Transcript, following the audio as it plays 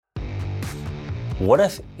What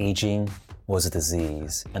if aging was a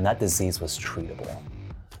disease and that disease was treatable?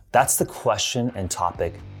 That's the question and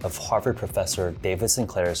topic of Harvard professor David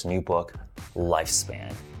Sinclair's new book,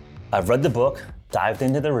 Lifespan. I've read the book, dived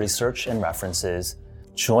into the research and references.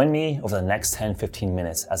 Join me over the next 10-15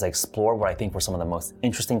 minutes as I explore what I think were some of the most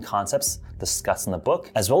interesting concepts discussed in the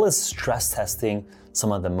book, as well as stress testing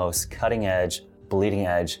some of the most cutting-edge,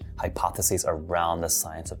 bleeding-edge hypotheses around the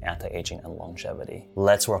science of anti-aging and longevity.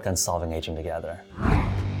 Let's work on solving aging together.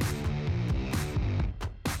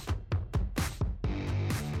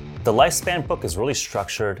 The Lifespan book is really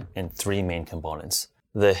structured in three main components: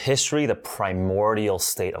 the history, the primordial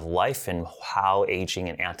state of life, and how aging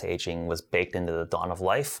and anti-aging was baked into the dawn of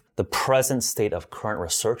life, the present state of current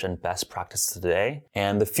research and best practices today,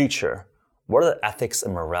 and the future. What are the ethics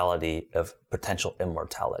and morality of potential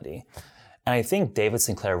immortality? And I think David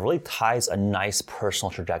Sinclair really ties a nice personal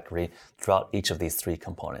trajectory throughout each of these three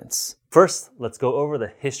components. First, let's go over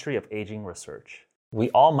the history of aging research. We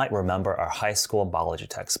all might remember our high school biology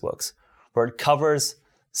textbooks, where it covers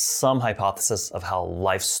some hypothesis of how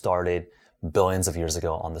life started billions of years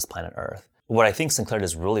ago on this planet Earth. What I think Sinclair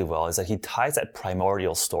does really well is that he ties that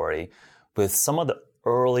primordial story with some of the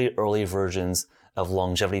early versions of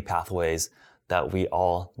longevity pathways that we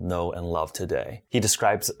all know and love today. He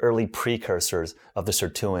describes early precursors of the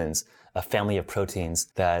sirtuins, a family of proteins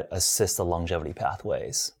that assist the longevity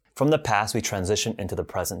pathways. From the past, we transition into the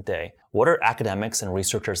present day. What are academics and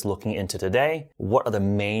researchers looking into today? What are the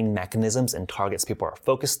main mechanisms and targets people are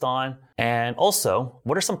focused on? And also,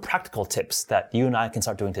 what are some practical tips that you and I can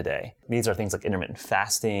start doing today? These are things like intermittent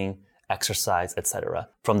fasting, exercise, etc.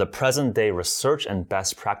 From the present day research and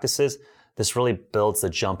best practices, this really builds the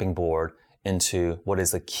jumping board into what is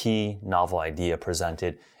the key novel idea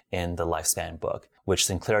presented in the Lifespan book, which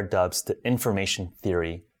Sinclair dubs the information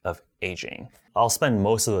theory of aging. I'll spend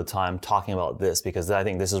most of the time talking about this because I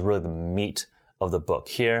think this is really the meat of the book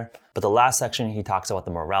here. But the last section, he talks about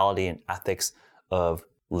the morality and ethics of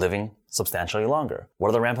living substantially longer. What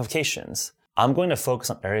are the ramifications? I'm going to focus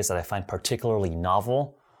on areas that I find particularly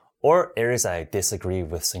novel or areas that I disagree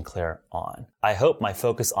with Sinclair on. I hope my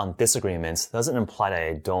focus on disagreements doesn't imply that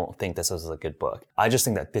I don't think this is a good book. I just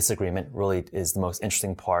think that disagreement really is the most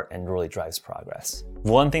interesting part and really drives progress.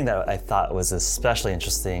 One thing that I thought was especially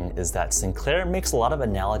interesting is that Sinclair makes a lot of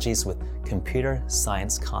analogies with computer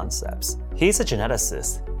science concepts. He's a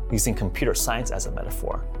geneticist using computer science as a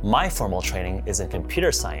metaphor. My formal training is in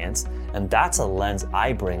computer science, and that's a lens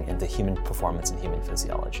I bring into human performance and human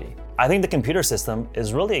physiology. I think the computer system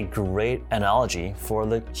is really a great analogy for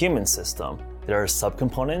the human system. There are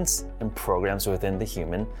subcomponents and programs within the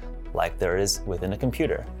human, like there is within a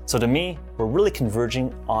computer. So to me, we're really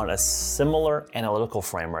converging on a similar analytical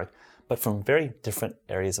framework, but from very different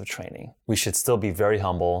areas of training. We should still be very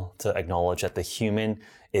humble to acknowledge that the human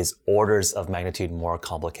is orders of magnitude more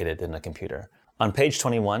complicated than a computer. On page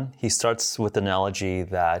 21, he starts with the analogy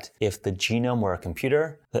that if the genome were a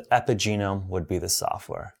computer, the epigenome would be the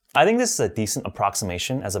software. I think this is a decent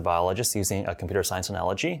approximation as a biologist using a computer science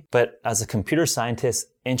analogy, but as a computer scientist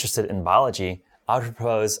interested in biology, I would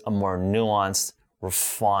propose a more nuanced,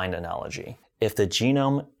 refined analogy. If the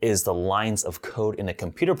genome is the lines of code in a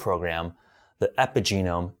computer program, the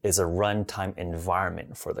epigenome is a runtime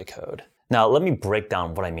environment for the code. Now, let me break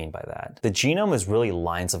down what I mean by that. The genome is really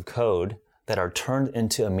lines of code that are turned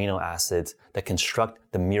into amino acids that construct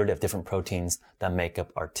the myriad of different proteins that make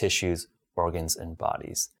up our tissues, organs, and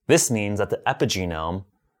bodies. This means that the epigenome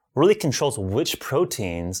really controls which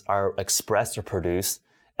proteins are expressed or produced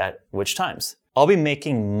at which times. I'll be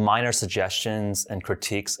making minor suggestions and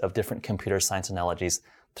critiques of different computer science analogies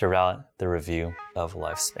throughout the review of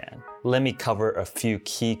Lifespan. Let me cover a few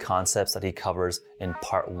key concepts that he covers in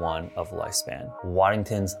part 1 of Lifespan,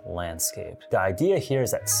 Waddington's landscape. The idea here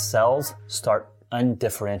is that cells start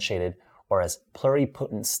undifferentiated or as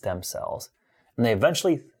pluripotent stem cells, and they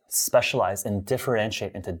eventually specialize and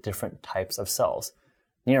differentiate into different types of cells.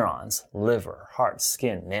 Neurons, liver, heart,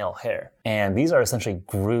 skin, nail, hair. And these are essentially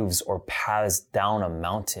grooves or paths down a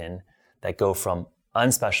mountain that go from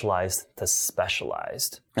unspecialized to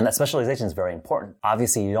specialized. And that specialization is very important.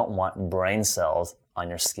 Obviously, you don't want brain cells on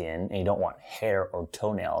your skin, and you don't want hair or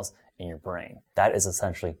toenails in your brain. That is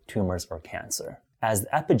essentially tumors or cancer. As the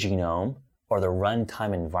epigenome, or the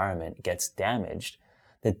runtime environment, gets damaged,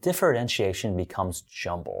 the differentiation becomes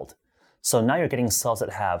jumbled. So now you're getting cells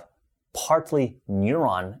that have partly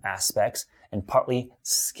neuron aspects and partly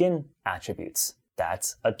skin attributes.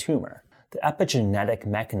 That's a tumor. The epigenetic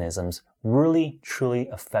mechanisms really truly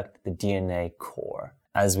affect the DNA core.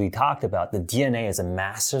 As we talked about, the DNA is a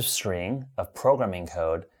massive string of programming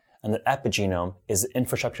code And the epigenome is the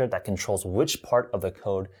infrastructure that controls which part of the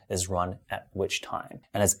code is run at which time.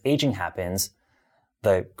 And as aging happens,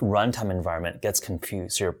 the runtime environment gets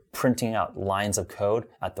confused. So you're printing out lines of code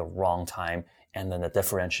at the wrong time, and then the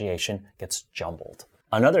differentiation gets jumbled.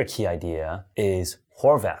 Another key idea is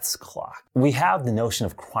Horvath's clock. We have the notion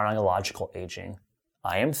of chronological aging.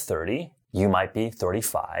 I am 30, you might be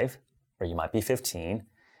 35, or you might be 15,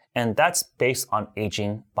 and that's based on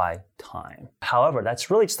aging by time. However, that's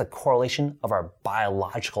really just a correlation of our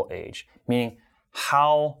biological age, meaning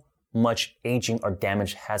how much aging or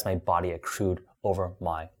damage has my body accrued over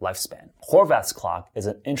my lifespan. Horvath's clock is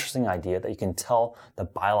an interesting idea that you can tell the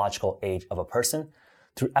biological age of a person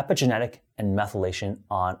through epigenetic and methylation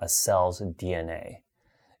on a cell's DNA.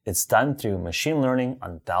 It's done through machine learning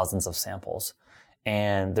on thousands of samples.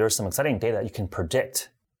 And there's some exciting data that you can predict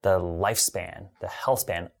the lifespan, the health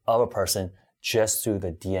span of a person just through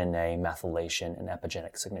the DNA methylation and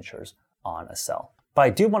epigenetic signatures on a cell. But I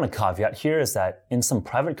do want to caveat here is that in some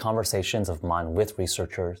private conversations of mine with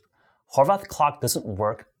researchers, Horvath clock doesn't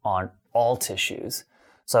work on all tissues.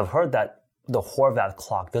 So I've heard that the Horvath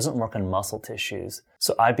clock doesn't work on muscle tissues.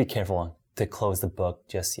 So I'd be careful to close the book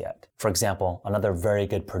just yet. For example, another very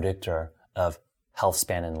good predictor of health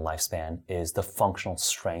span and lifespan is the functional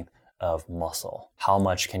strength of muscle. How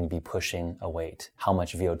much can you be pushing a weight? How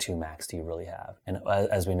much VO2 max do you really have? And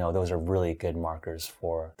as we know, those are really good markers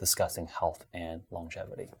for discussing health and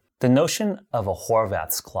longevity. The notion of a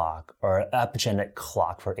Horvath's clock or an epigenetic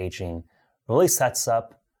clock for aging really sets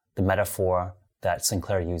up the metaphor that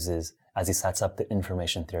Sinclair uses as he sets up the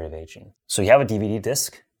information theory of aging. So you have a DVD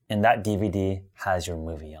disc, and that DVD has your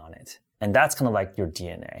movie on it. And that's kind of like your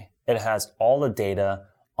DNA. It has all the data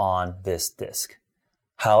on this disc.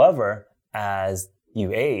 However, as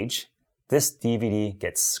you age, this DVD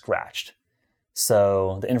gets scratched.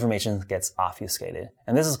 So the information gets obfuscated.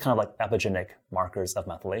 And this is kind of like epigenetic markers of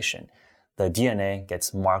methylation. The DNA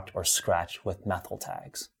gets marked or scratched with methyl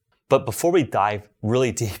tags. But before we dive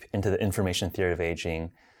really deep into the information theory of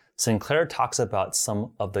aging, Sinclair talks about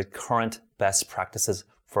some of the current best practices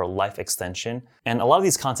for life extension. And a lot of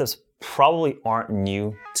these concepts probably aren't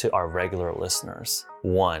new to our regular listeners.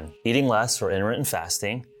 1, eating less or intermittent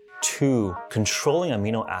fasting. 2, controlling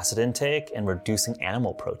amino acid intake and reducing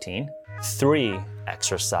animal protein. 3,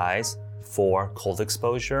 exercise. 4, cold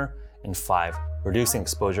exposure. And 5, reducing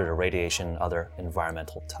exposure to radiation and other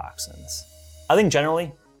environmental toxins. I think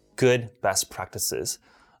generally, good best practices.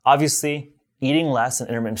 Obviously, eating less and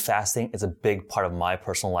intermittent fasting is a big part of my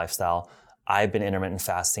personal lifestyle. I've been intermittent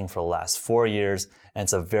fasting for the last 4 years, and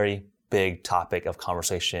it's a very big topic of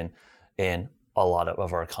conversation in a lot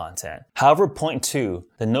of our content. However, point 2,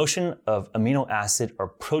 the notion of amino acid or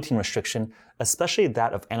protein restriction, especially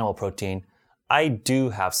that of animal protein, I do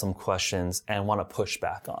have some questions and want to push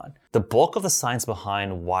back on. The bulk of the science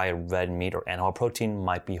behind why red meat or animal protein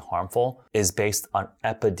might be harmful is based on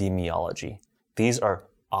epidemiology. These are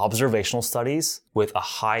observational studies with a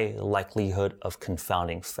high likelihood of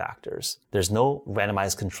confounding factors. There's no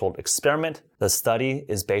randomized controlled experiment. The study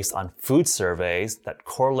is based on food surveys that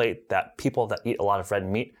correlate that people that eat a lot of red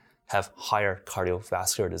meat have higher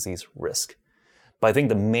cardiovascular disease risk. But I think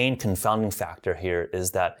the main confounding factor here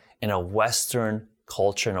is that in a Western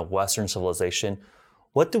culture, in a Western civilization,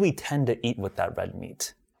 what do we tend to eat with that red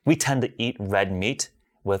meat? We tend to eat red meat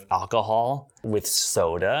with alcohol, with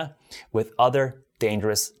soda, with other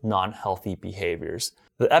dangerous, non-healthy behaviors.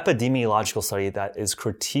 The epidemiological study that is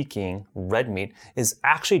critiquing red meat is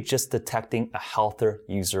actually just detecting a healthier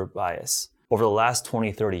user bias. Over the last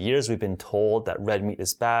 20, 30 years, we've been told that red meat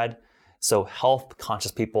is bad, so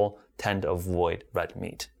health-conscious people tend to avoid red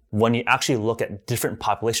meat. When you actually look at different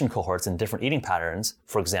population cohorts and different eating patterns,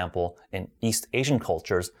 for example, in East Asian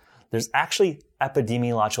cultures, there's actually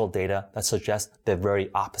epidemiological data that suggests the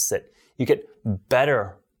very opposite. You get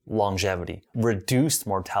better longevity, reduced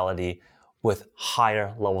mortality with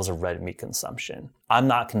higher levels of red meat consumption. I'm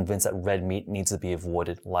not convinced that red meat needs to be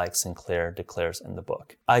avoided like Sinclair declares in the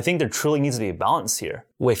book. I think there truly needs to be a balance here.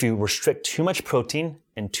 If you restrict too much protein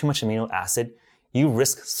and too much amino acid, you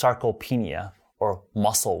risk sarcopenia or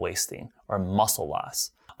muscle wasting or muscle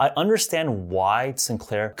loss. I understand why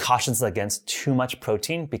Sinclair cautions against too much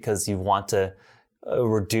protein because you want to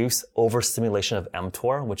reduce overstimulation of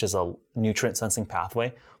mTOR, which is a nutrient sensing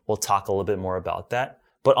pathway. We'll talk a little bit more about that.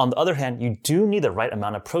 But on the other hand, you do need the right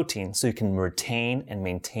amount of protein so you can retain and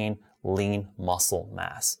maintain lean muscle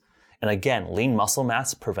mass. And again, lean muscle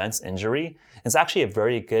mass prevents injury. It's actually a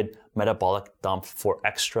very good metabolic dump for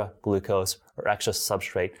extra glucose or extra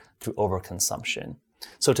substrate through overconsumption.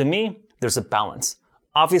 So to me, there's a balance.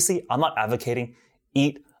 Obviously, I'm not advocating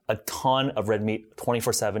eat a ton of red meat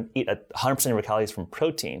 24/7, eat 100% of your calories from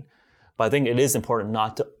protein. But I think it is important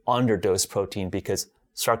not to underdose protein because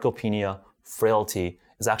sarcopenia, frailty,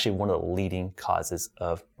 is actually one of the leading causes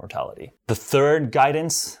of mortality. The third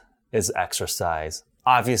guidance is exercise.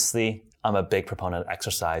 Obviously, I'm a big proponent of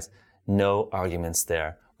exercise. No arguments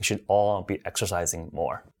there. We should all be exercising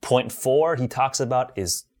more. Point 4 he talks about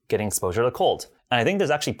is getting exposure to cold. And I think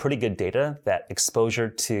there's actually pretty good data that exposure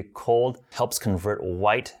to cold helps convert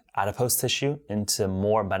white adipose tissue into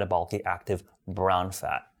more metabolically active brown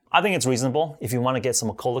fat. I think it's reasonable. If you want to get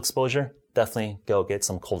some cold exposure, definitely go get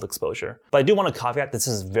some cold exposure. But I do want to caveat this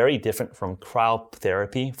is very different from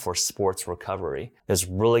cryotherapy for sports recovery. There's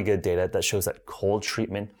really good data that shows that cold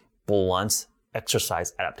treatment blunts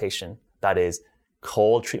exercise adaptation. That is,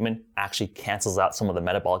 cold treatment actually cancels out some of the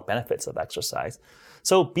metabolic benefits of exercise.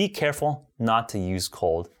 So be careful not to use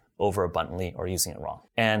cold overabundantly or using it wrong.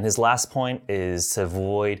 And his last point is to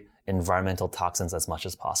avoid environmental toxins as much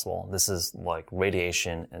as possible. This is like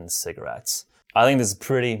radiation and cigarettes. I think this is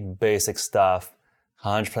pretty basic stuff.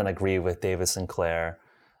 100% agree with David Sinclair.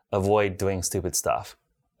 Avoid doing stupid stuff.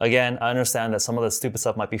 Again, I understand that some of the stupid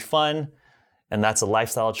stuff might be fun, and that's a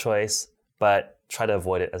lifestyle choice, but try to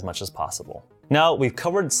avoid it as much as possible. Now, we've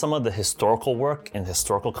covered some of the historical work and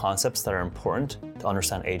historical concepts that are important to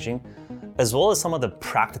understand aging, as well as some of the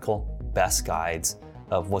practical best guides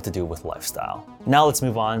of what to do with lifestyle. Now let's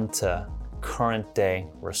move on to current day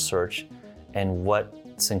research and what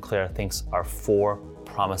Sinclair thinks are 4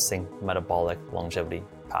 promising metabolic longevity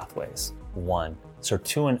pathways. 1,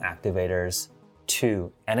 sirtuin activators.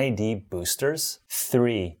 2, NAD boosters.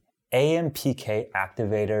 3, AMPK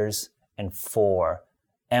activators. And 4,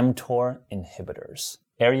 mTOR inhibitors.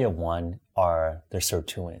 Area 1 are the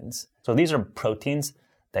sirtuins. So these are proteins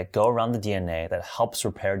that go around the DNA that helps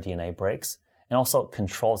repair DNA breaks and also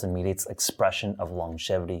controls and mediates expression of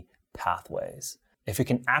longevity pathways. If we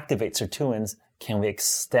can activate sirtuins, can we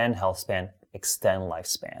extend health span, extend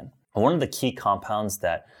lifespan? And one of the key compounds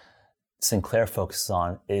that Sinclair focuses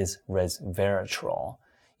on is resveratrol.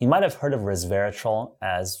 You might have heard of resveratrol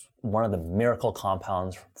as one of the miracle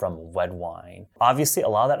compounds from red wine. Obviously, a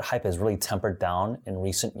lot of that hype is really tempered down in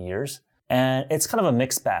recent years, and it's kind of a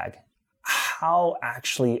mixed bag. How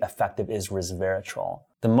actually effective is resveratrol?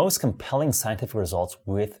 The most compelling scientific results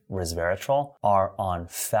with resveratrol are on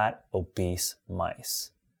fat obese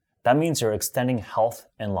mice. That means you're extending health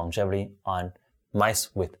and longevity on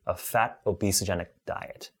mice with a fat obesogenic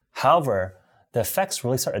diet. However, the effects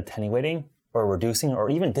really start attenuating or reducing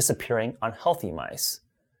or even disappearing on healthy mice.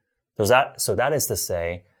 So that is to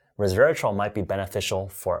say, resveratrol might be beneficial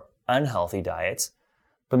for unhealthy diets,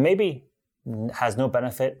 but maybe has no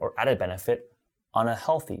benefit or added benefit on a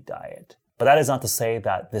healthy diet. But that is not to say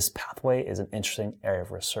that this pathway is an interesting area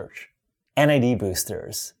of research. NAD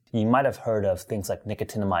boosters. You might have heard of things like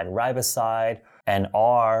nicotinamide riboside,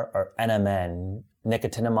 NR or NMN,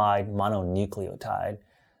 nicotinamide mononucleotide.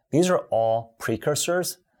 These are all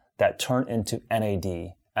precursors that turn into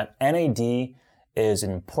NAD. And NAD is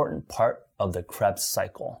an important part of the Krebs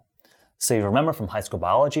cycle. So you remember from high school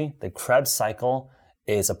biology, the Krebs cycle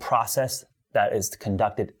is a process that is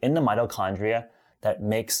conducted in the mitochondria that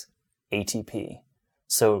makes ATP.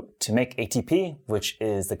 So to make ATP, which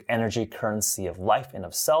is the energy currency of life and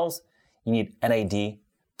of cells, you need NAD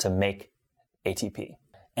to make ATP.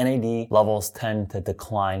 NAD levels tend to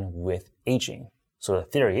decline with aging. So the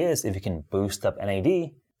theory is if you can boost up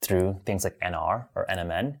NAD through things like NR or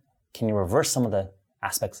NMN, can you reverse some of the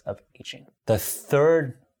aspects of aging? The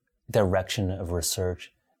third direction of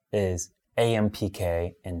research is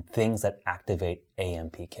AMPK and things that activate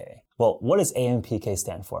AMPK. Well, what does AMPK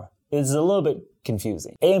stand for? It's a little bit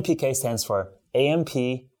confusing. AMPK stands for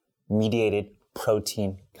AMP-mediated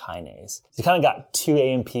protein kinase. So you kind of got 2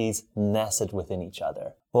 AMPs nested within each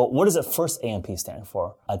other. Well, what does the first AMP stand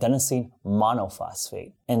for? Adenosine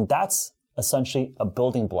monophosphate. And that's essentially a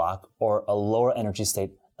building block or a lower energy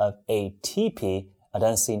state of ATP,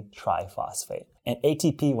 adenosine triphosphate. And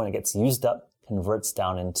ATP, when it gets used up, converts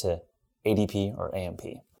down into ADP or AMP.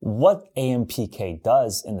 What AMPK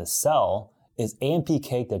does in the cell is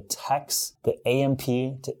AMPK detects the AMP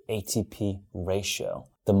to ATP ratio.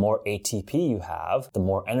 The more ATP you have, the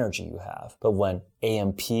more energy you have. But when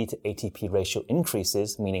AMP to ATP ratio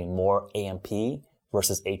increases, meaning more AMP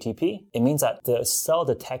versus ATP, it means that the cell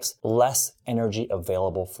detects less energy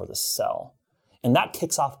available for the cell. And that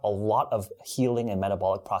kicks off a lot of healing and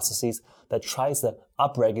metabolic processes that tries to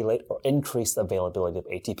upregulate or increase the availability of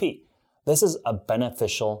ATP. This is a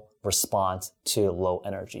beneficial response to low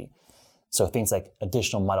energy. So things like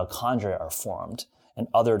additional mitochondria are formed and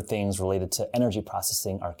other things related to energy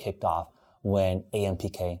processing are kicked off when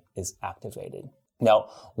AMPK is activated. Now,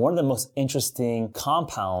 one of the most interesting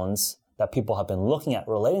compounds that people have been looking at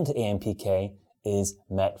relating to AMPK is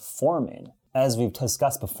metformin. As we've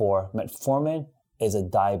discussed before, metformin is a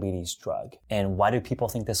diabetes drug. And why do people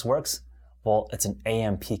think this works? Well, it's an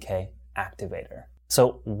AMPK activator.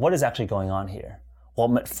 So what is actually going on here? Well,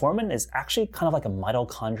 metformin is actually kind of like a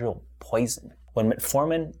mitochondrial poison. When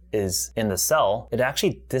metformin is in the cell, it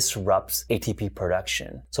actually disrupts ATP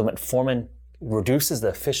production. So metformin reduces the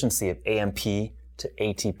efficiency of AMP to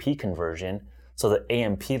ATP conversion, so the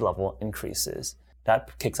AMP level increases.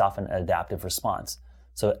 That kicks off an adaptive response.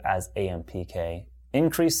 So as AMPK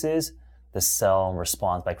increases, the cell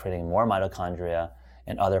responds by creating more mitochondria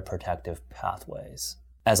and other protective pathways.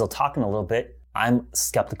 As I'll talk in a little bit, I'm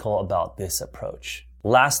skeptical about this approach.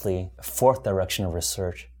 Lastly, a fourth direction of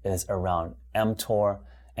research is around mTOR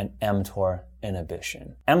and mTOR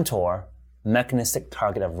inhibition. mTOR, mechanistic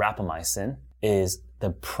target of rapamycin, is the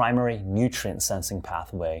primary nutrient sensing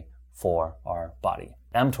pathway for our body.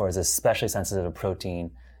 mTOR is especially sensitive to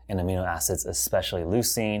protein and amino acids, especially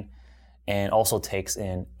leucine, and also takes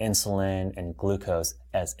in insulin and glucose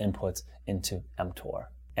as inputs into mTOR.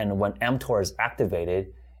 And when mTOR is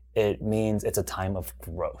activated, it means it's a time of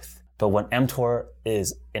growth. But when mTOR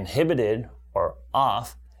is inhibited or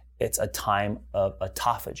off, it's a time of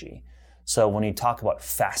autophagy. So when you talk about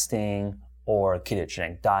fasting or a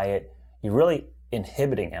ketogenic diet, you're really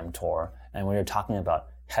inhibiting mTOR. And when you're talking about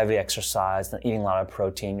heavy exercise and eating a lot of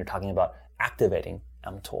protein, you're talking about activating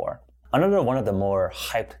mTOR. Another one of the more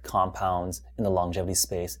hyped compounds in the longevity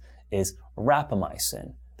space is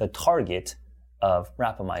rapamycin. The target of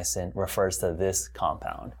rapamycin refers to this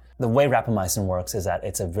compound. The way rapamycin works is that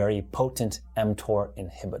it's a very potent mTOR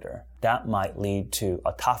inhibitor. That might lead to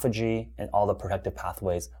autophagy and all the protective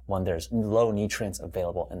pathways when there's low nutrients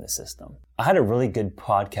available in the system. I had a really good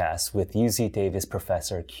podcast with UC Davis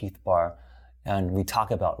professor Keith Barr, and we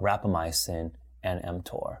talk about rapamycin and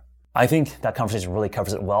mTOR. I think that conversation really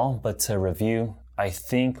covers it well, but to review, I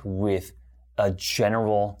think with a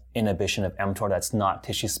general inhibition of mTOR that's not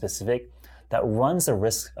tissue specific, that runs the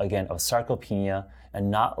risk, again, of sarcopenia and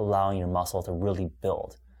not allowing your muscle to really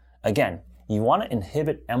build. Again, you want to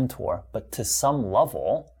inhibit mTOR, but to some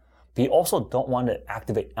level, but you also don't want to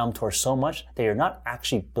activate mTOR so much that you're not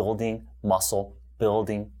actually building muscle,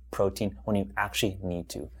 building protein when you actually need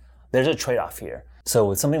to. There's a trade-off here. So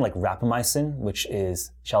with something like rapamycin, which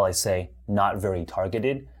is, shall I say, not very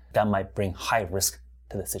targeted, that might bring high risk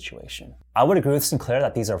to the situation. I would agree with Sinclair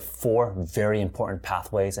that these are four very important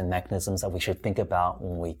pathways and mechanisms that we should think about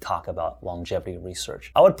when we talk about longevity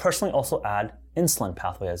research. I would personally also add insulin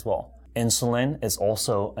pathway as well. Insulin is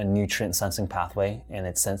also a nutrient sensing pathway, and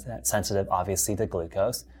it's sensitive obviously to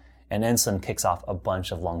glucose, and insulin kicks off a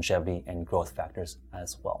bunch of longevity and growth factors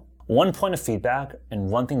as well. One point of feedback, and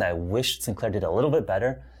one thing that I wish Sinclair did a little bit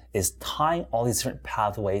better, is tying all these different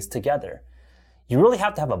pathways together. You really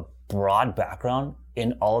have to have a broad background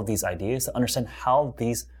in all of these ideas to understand how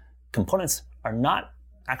these components are not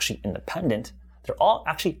actually independent. They're all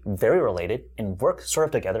actually very related and work sort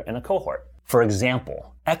of together in a cohort. For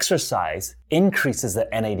example, exercise increases the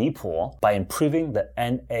NAD pool by improving the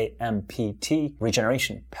NAMPT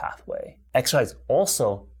regeneration pathway. Exercise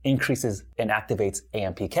also increases and activates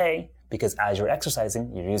AMPK because as you're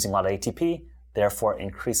exercising, you're using a lot of ATP, therefore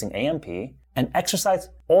increasing AMP. And exercise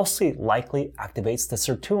also likely activates the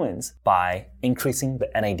sirtuins by increasing the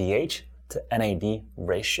NADH to NAD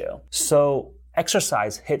ratio. So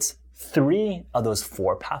exercise hits 3 of those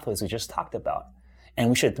 4 pathways we just talked about. And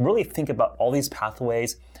we should really think about all these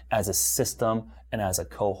pathways as a system and as a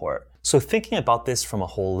cohort. So thinking about this from a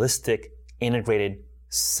holistic, integrated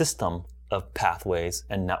system of pathways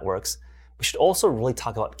and networks, we should also really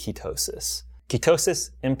talk about ketosis.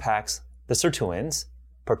 Ketosis impacts the sirtuins,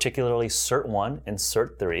 particularly SIRT1 and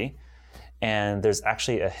SIRT3, and there's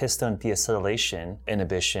actually a histone deacetylation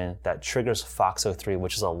inhibition that triggers FOXO3,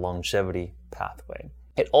 which is a longevity pathway.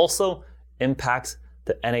 It also impacts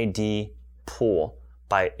the NAD pool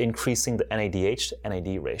by increasing the NADH to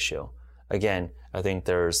NAD ratio. Again, I think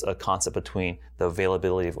there's a concept between the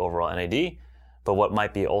availability of overall NAD, but what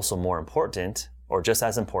might be also more important, or just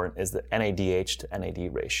as important, is the NADH to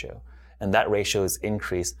NAD ratio. And that ratio is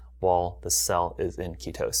increased while the cell is in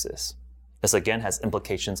ketosis. This again has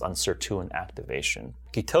implications on sirtuin activation.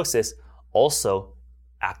 Ketosis also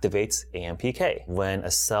activates AMPK. When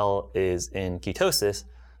a cell is in ketosis,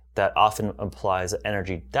 that often implies an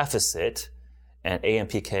energy deficit, and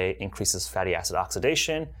AMPK increases fatty acid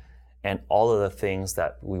oxidation and all of the things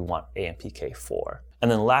that we want AMPK for. And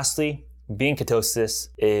then lastly, being ketosis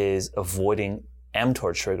is avoiding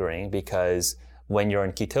mTOR triggering because when you're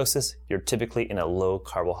in ketosis, you're typically in a low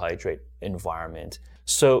carbohydrate environment.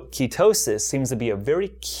 So ketosis seems to be a very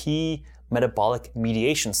key metabolic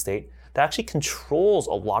mediation state that actually controls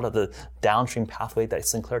a lot of the downstream pathway that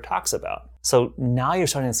Sinclair talks about. So now you're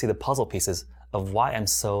starting to see the puzzle pieces of why I'm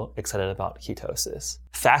so excited about ketosis.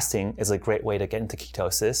 Fasting is a great way to get into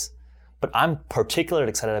ketosis, but I'm particularly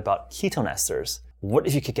excited about ketone esters. What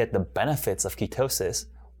if you could get the benefits of ketosis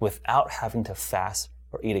without having to fast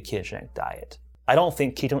or eat a ketogenic diet? I don't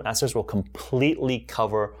think ketone esters will completely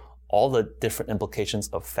cover all the different implications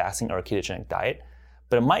of fasting or a ketogenic diet,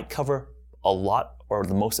 but it might cover a lot or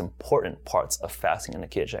the most important parts of fasting and a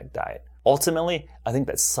ketogenic diet. Ultimately, I think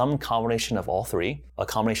that some combination of all three, a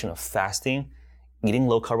combination of fasting, eating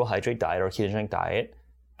low carbohydrate diet or ketogenic diet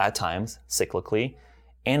at times, cyclically,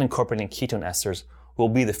 and incorporating ketone esters will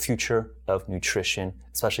be the future of nutrition,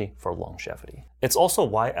 especially for longevity. It's also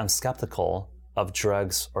why I'm skeptical of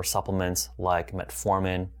drugs or supplements like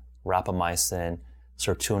metformin, rapamycin,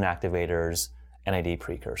 sirtuin activators, NAD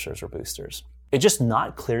precursors or boosters. It's just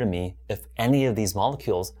not clear to me if any of these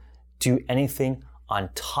molecules do anything on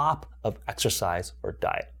top of exercise or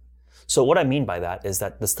diet. So what I mean by that is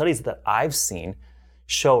that the studies that I've seen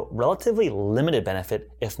show relatively limited benefit,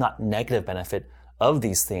 if not negative benefit, of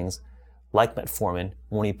these things like metformin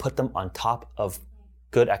when you put them on top of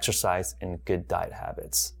good exercise and good diet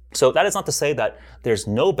habits. So that is not to say that there's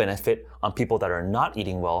no benefit on people that are not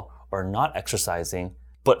eating well or not exercising,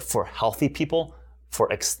 but for healthy people,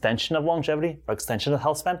 for extension of longevity or extension of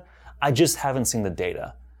health span, I just haven't seen the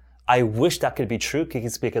data. I wish that could be true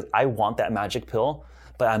because I want that magic pill,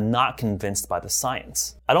 but I'm not convinced by the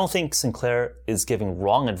science. I don't think Sinclair is giving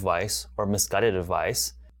wrong advice or misguided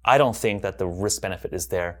advice. I don't think that the risk benefit is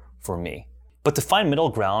there for me. But to find middle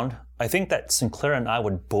ground, I think that Sinclair and I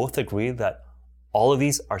would both agree that all of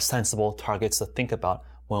these are sensible targets to think about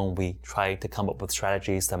when we try to come up with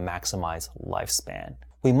strategies to maximize lifespan.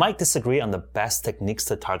 We might disagree on the best techniques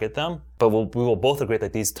to target them, but we will both agree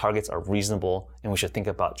that these targets are reasonable and we should think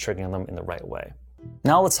about triggering them in the right way.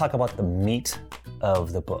 Now let's talk about the meat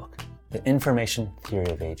of the book, the information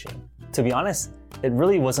theory of aging. To be honest, it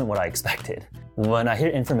really wasn't what I expected. When I hear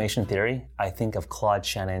information theory, I think of Claude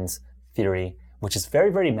Shannon's theory, which is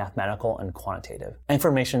very, very mathematical and quantitative.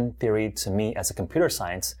 Information theory, to me, as a computer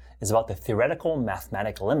science, is about the theoretical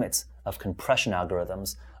mathematical limits of compression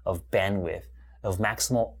algorithms, of bandwidth, of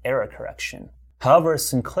maximal error correction. However,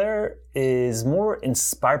 Sinclair is more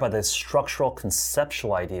inspired by the structural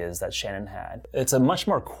conceptual ideas that Shannon had. It's a much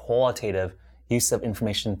more qualitative use of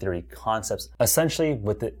information theory concepts. Essentially,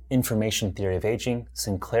 with the information theory of aging,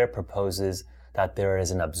 Sinclair proposes that there is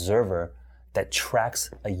an observer that tracks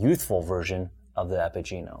a youthful version of the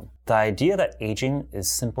epigenome. The idea that aging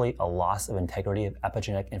is simply a loss of integrity of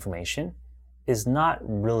epigenetic information is not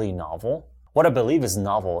really novel. What I believe is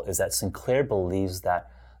novel is that Sinclair believes that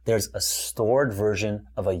there's a stored version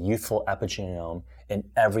of a youthful epigenome in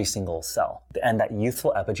every single cell, and that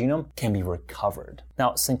youthful epigenome can be recovered.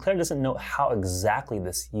 Now, Sinclair doesn't know how exactly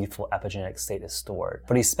this youthful epigenetic state is stored,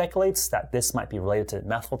 but he speculates that this might be related to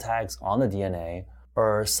methyl tags on the DNA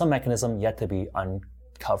or some mechanism yet to be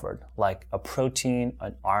uncovered, like a protein,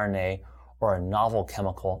 an RNA, or a novel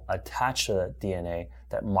chemical attached to the DNA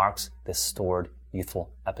that marks this stored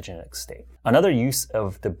youthful epigenetic state. Another use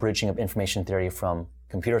of the bridging of information theory from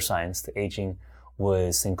computer science to aging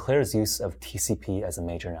was Sinclair's use of TCP as a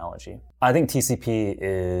major analogy. I think TCP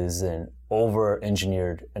is an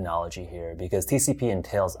over-engineered analogy here because TCP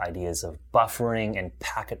entails ideas of buffering and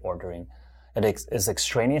packet ordering. It is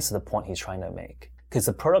extraneous to the point he's trying to make because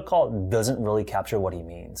the protocol doesn't really capture what he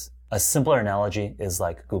means. A simpler analogy is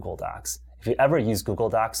like Google Docs. If you ever use Google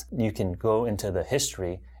Docs, you can go into the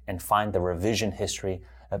history and find the revision history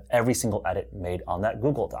of every single edit made on that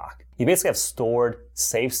Google Doc. You basically have stored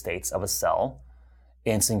save states of a cell,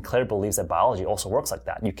 and Sinclair believes that biology also works like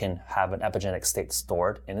that. You can have an epigenetic state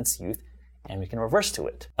stored in its youth, and we can reverse to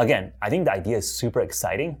it. Again, I think the idea is super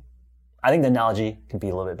exciting. I think the analogy could be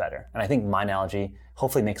a little bit better, and I think my analogy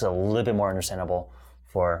hopefully makes it a little bit more understandable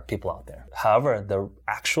for people out there. However, the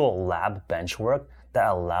actual lab bench work that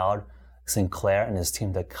allowed Sinclair and his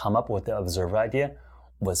team to come up with the observer idea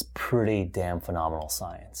was pretty damn phenomenal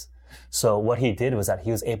science. So what he did was that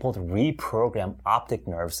he was able to reprogram optic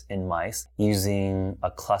nerves in mice using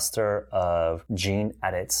a cluster of gene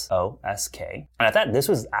edits, OSK. And I thought this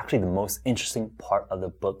was actually the most interesting part of the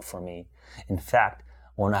book for me. In fact,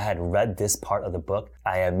 when I had read this part of the book,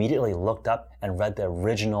 I immediately looked up and read the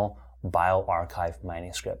original bioRxiv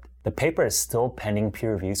manuscript. The paper is still pending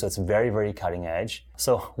peer review, so it's very, very cutting edge.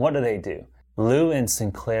 So what do? Liu and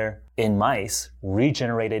Sinclair in mice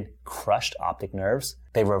regenerated crushed optic nerves,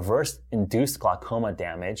 they reversed induced glaucoma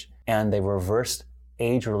damage, and they reversed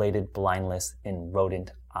age-related blindness in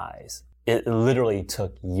rodent eyes. It literally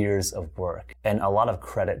took years of work, and a lot of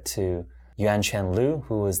credit to Yuanquan Liu,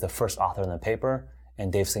 who was the first author in the paper,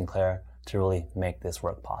 and Dave Sinclair to really make this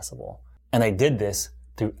work possible. And they did this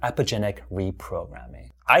through epigenetic reprogramming.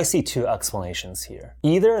 I see two explanations here.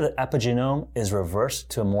 Either the epigenome is reversed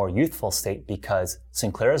to a more youthful state because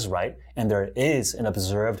Sinclair is right, and there is an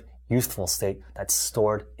observed youthful state that's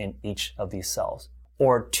stored in each of these cells.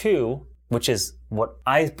 Or two, which is what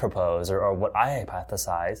I propose or what I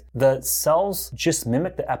hypothesize, the cells just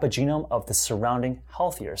mimic the epigenome of the surrounding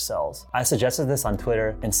healthier cells. I suggested this on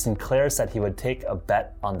Twitter, and Sinclair said he would take a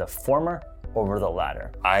bet on the former over the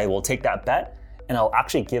latter. I will take that bet, and I'll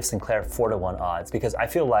actually give Sinclair 4-to-1 odds because I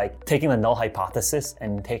feel like taking the null hypothesis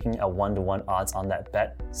and taking a 1-to-1 odds on that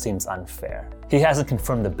bet seems unfair. He hasn't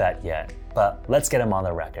confirmed the bet yet, but let's get him on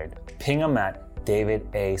the record. Ping him at David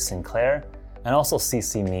A. Sinclair, and also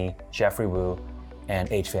CC me, Jeffrey Wu, and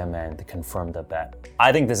HVMN to confirm the bet.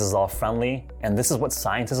 I think this is all friendly, and this is what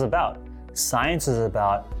science is about. Science is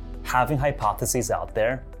about having hypotheses out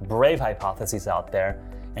there, brave hypotheses out there,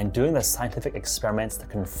 and doing the scientific experiments to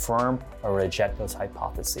confirm or reject those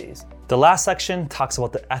hypotheses. The last section talks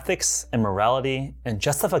about the ethics and morality and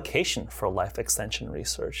justification for life extension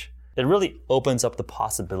research. It really opens up the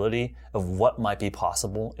possibility of what might be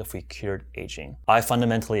possible if we cured aging. I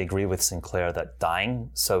fundamentally agree with Sinclair that dying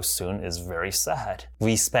so soon is very sad.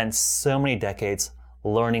 We spent so many decades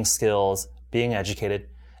learning skills, being educated,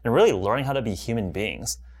 and really learning how to be human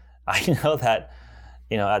beings. I know that,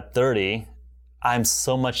 at 30, I'm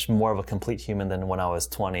so much more of a complete human than when I was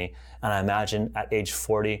 20, and I imagine at age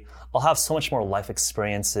 40, I'll have so much more life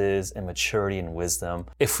experiences and maturity and wisdom.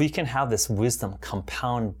 If we can have this wisdom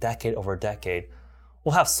compound decade over decade,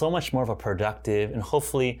 we'll have so much more of a productive and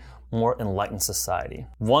hopefully more enlightened society.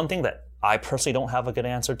 One thing that I personally don't have a good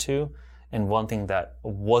answer to, and one thing that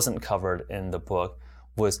wasn't covered in the book,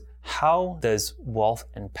 was how does wealth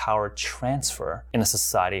and power transfer in a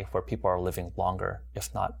society where people are living longer,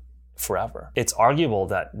 if not forever? It's arguable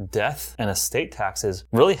that death and estate taxes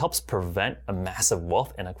really helps prevent a massive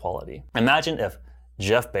wealth inequality. Imagine if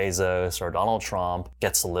Jeff Bezos or Donald Trump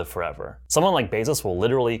gets to live forever. Someone like Bezos will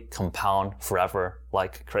literally compound forever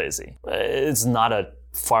like crazy. It's not a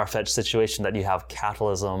far-fetched situation that you have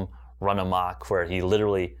capitalism run amok where he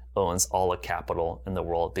literally owns all the capital in the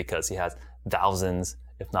world because he has thousands,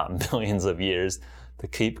 if not millions of years to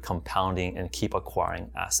keep compounding and keep acquiring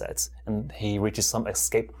assets. And he reaches some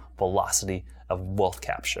escape velocity of wealth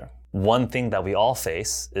capture. One thing that we all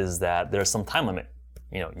face is that there's some time limit.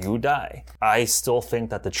 You die. I still think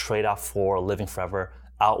that the trade-off for living forever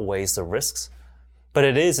outweighs the risks, but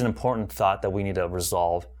it is an important thought that we need to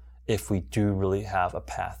resolve if we do really have a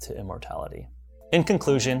path to immortality. In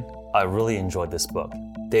conclusion, I really enjoyed this book.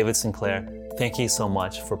 David Sinclair, thank you so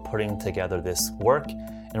much for putting together this work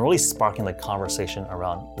and really sparking the conversation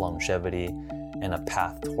around longevity and a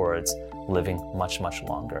path towards living much, much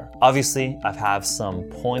longer. Obviously, I've had some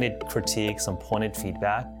pointed critique, some pointed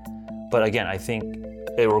feedback, but again, I think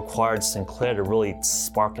it required Sinclair to really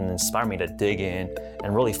spark and inspire me to dig in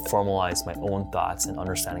and really formalize my own thoughts and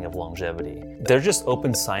understanding of longevity. There's just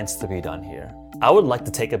open science to be done here. I would like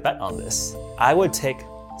to take a bet on this. I would take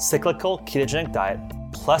cyclical ketogenic diet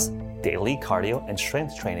plus daily cardio and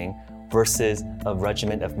strength training versus a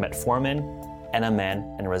regimen of metformin,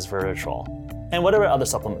 NMN, and resveratrol, and whatever other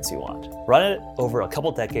supplements you want. Run it over a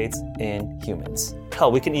couple decades in humans.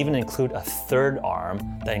 Hell, we can even include a third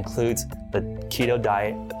arm that includes the keto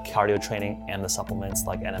diet, cardio training, and the supplements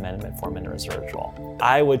like NMN, metformin, and resveratrol.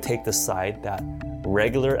 I would take the side that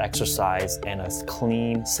regular exercise and a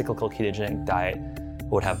clean cyclical ketogenic diet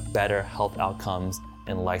would have better health outcomes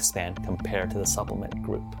and lifespan compared to the supplement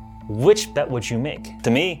group. Which bet would you make?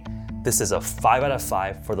 To me, this is a 5 out of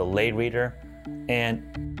 5 for the lay reader,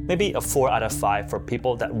 and maybe a 4 out of 5 for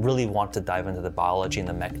people that really want to dive into the biology and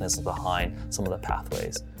the mechanism behind some of the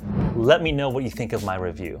pathways. Let me know what you think of my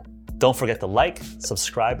review. Don't forget to like,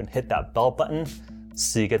 subscribe, and hit that bell button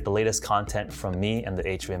so you get the latest content from me and the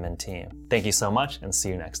HVMN team. Thank you so much, and see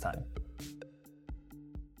you next time.